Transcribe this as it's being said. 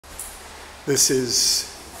This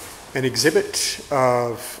is an exhibit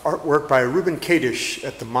of artwork by Reuben Kadish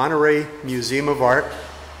at the Monterey Museum of Art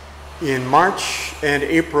in March and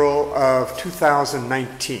April of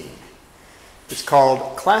 2019. It's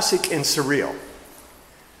called Classic and Surreal.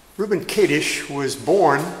 Reuben Kadish was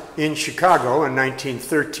born in Chicago in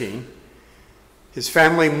 1913. His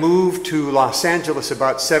family moved to Los Angeles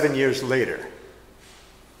about 7 years later.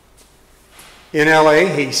 In LA,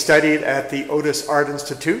 he studied at the Otis Art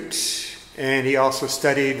Institute, and he also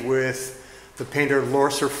studied with the painter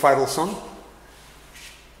Lorser Feidelson.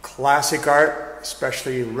 Classic art,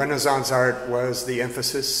 especially Renaissance art, was the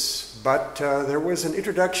emphasis, but there was an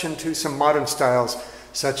introduction to some modern styles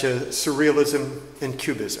such as Surrealism and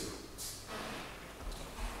Cubism.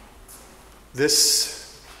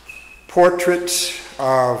 This portrait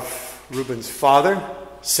of Reuben's father,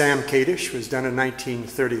 Sam Kadish, was done in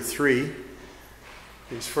 1933.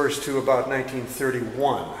 His first two about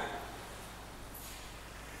 1931.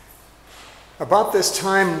 About this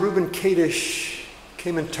time, Reuben Kadish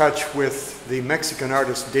came in touch with the Mexican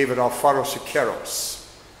artist David Alfaro Siqueiros.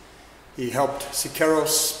 He helped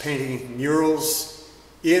Siqueiros painting murals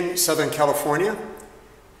in Southern California,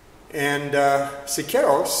 and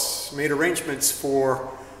Siqueiros made arrangements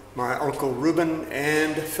for my uncle Reuben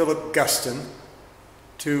and Philip Guston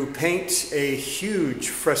to paint a huge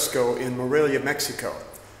fresco in Morelia, Mexico.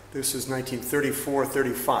 This is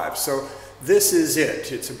 1934-35. So this is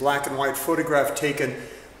it. It's a black and white photograph taken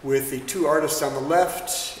with the two artists on the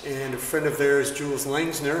left and a friend of theirs, Jules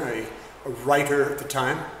Langsner, a writer at the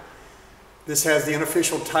time. This has the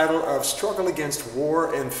unofficial title of Struggle Against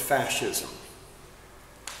War and Fascism.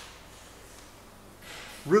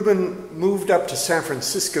 Reuben moved up to San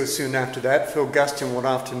Francisco soon after that. Phil Guston went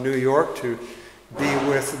off to New York to be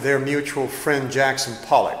with their mutual friend Jackson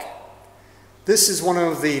Pollock. This is one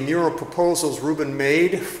of the mural proposals Reuben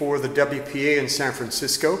made for the WPA in San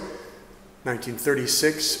Francisco,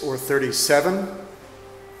 1936 or 37.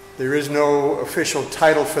 There is no official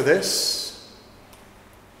title for this.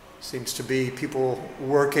 Seems to be people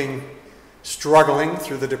working, struggling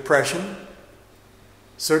through the Depression.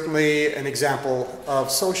 Certainly an example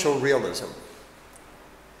of social realism.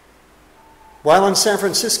 While in San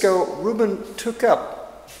Francisco, Reuben took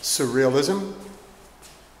up surrealism.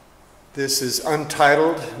 This is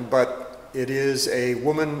untitled, but it is a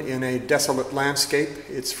woman in a desolate landscape.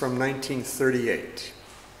 It's from 1938.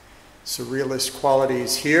 Surrealist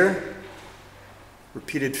qualities here,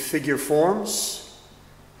 repeated figure forms,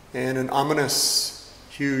 and an ominous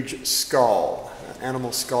huge skull, an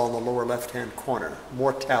animal skull in the lower left-hand corner,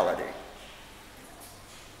 mortality.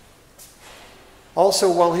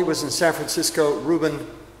 Also, while he was in San Francisco, Reuben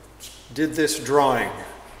did this drawing,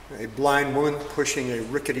 a blind woman pushing a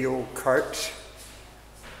rickety old cart,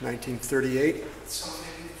 1938,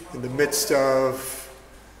 in the midst of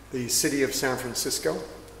the city of San Francisco.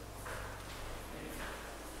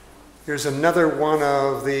 Here's another one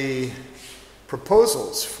of the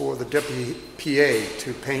proposals for the WPA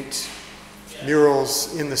to paint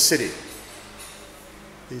murals in the city.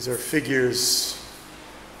 These are figures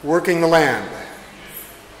working the land,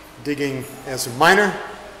 digging as a miner.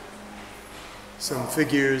 Some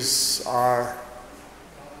figures are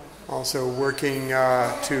also working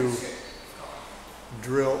to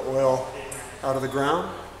drill oil out of the ground.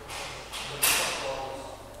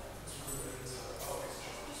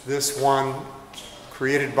 This one,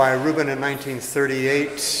 created by Reuben in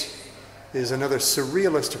 1938, is another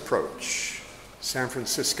surrealist approach, San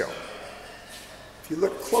Francisco. If you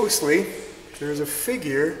look closely, there's a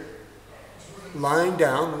figure lying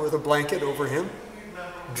down with a blanket over him,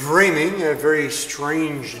 dreaming, a very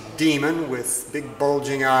strange demon with big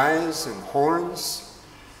bulging eyes and horns,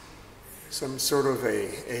 some sort of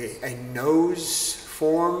a nose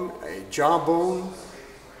form, a jawbone,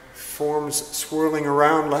 forms swirling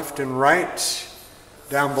around left and right.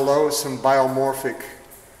 Down below, some biomorphic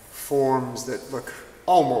forms that look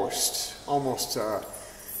almost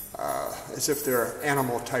as if they're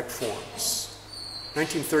animal-type forms.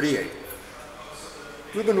 1938.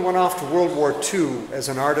 Reuben went off to World War II as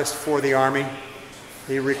an artist for the Army.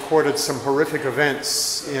 He recorded some horrific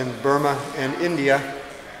events in Burma and India,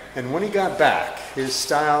 and when he got back, his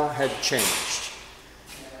style had changed.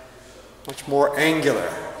 Much more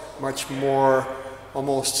angular, much more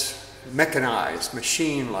almost mechanized,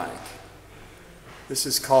 machine-like. This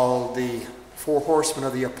is called the Four Horsemen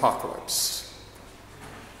of the Apocalypse.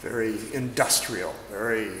 Very industrial,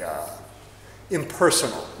 very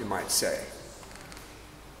impersonal, you might say.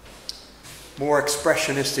 More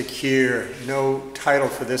expressionistic here, no title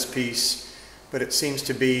for this piece, but it seems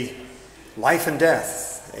to be life and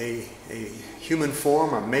death a human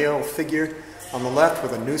form, a male figure on the left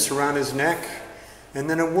with a noose around his neck, and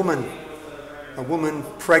then a woman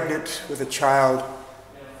pregnant with a child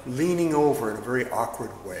leaning over in a very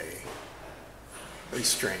awkward way. Very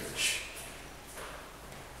strange.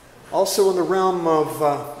 Also in the realm of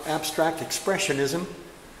abstract expressionism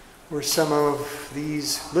were some of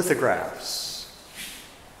these lithographs.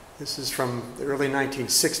 This is from the early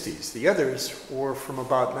 1960s. The others were from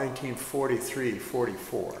about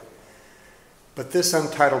 1943-44. But this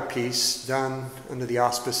untitled piece, done under the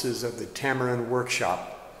auspices of the Tamarind Workshop,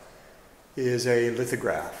 is a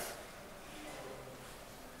lithograph.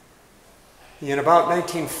 In about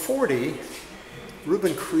 1940,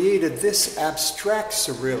 Reuben created this abstract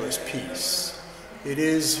surrealist piece. It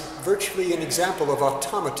is virtually an example of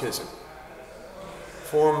automatism.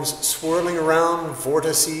 Forms swirling around,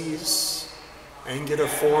 vortices, angular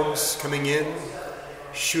forms coming in,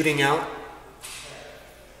 shooting out.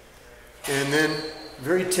 And then,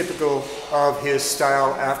 very typical of his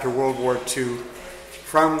style after World War II,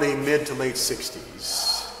 from the mid to late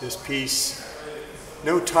 60s. This piece,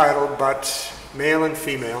 no title, but male and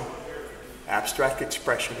female, abstract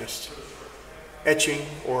expressionist, etching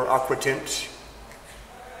or aquatint.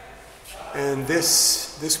 And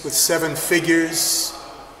this with 7 figures,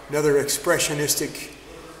 another expressionistic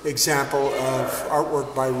example of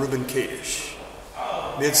artwork by Reuben Kadish,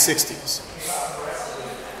 mid-60s.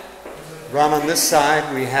 Around on this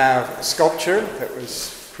side we have a sculpture that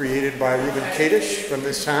was created by Reuben Kadish from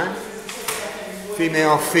this time.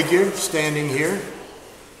 Female figure standing here,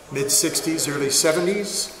 mid-60s, early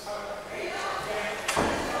 70s.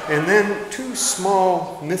 And then 2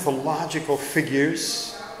 small mythological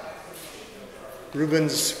figures.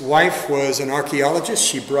 Reuben's wife was an archaeologist.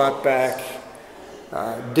 She brought back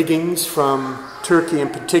diggings from Turkey in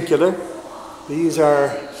particular. These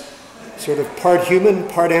are sort of part human,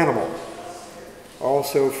 part animal.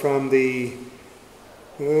 Also from the,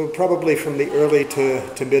 probably from the early to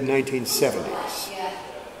mid-1970s.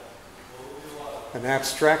 An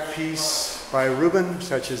abstract piece by Reuben,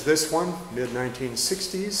 such as this one,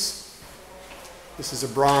 mid-1960s. This is a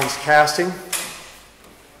bronze casting.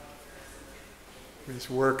 His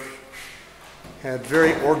work had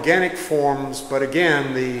very organic forms, but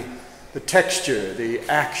again, the texture, the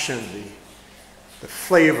action, the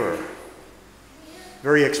flavor,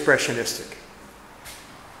 very expressionistic.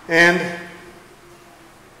 And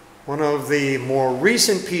one of the more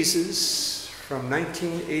recent pieces from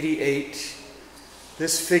 1988,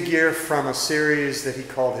 this figure from a series that he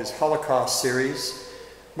called his Holocaust series.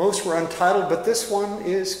 Most were untitled, but this one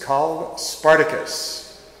is called Spartacus.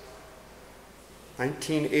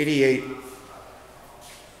 1988,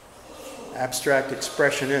 abstract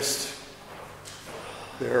expressionist.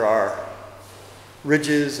 There are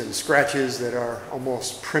ridges and scratches that are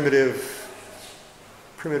almost primitive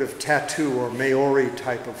tattoo or Maori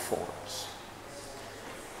type of forms.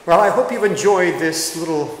 Well, I hope you've enjoyed this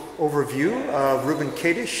little overview of Reuben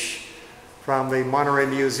Kadish from the Monterey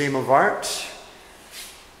Museum of Art.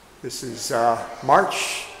 This is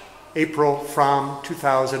April from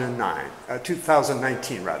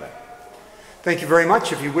 2019 rather. Thank you very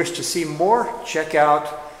much. If you wish to see more, check out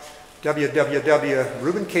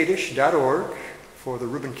www.reubenkadish.org for the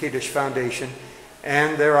Reuben Kadish Foundation,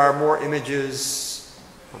 and there are more images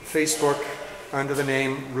on Facebook under the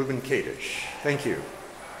name Reuben Kadish. Thank you.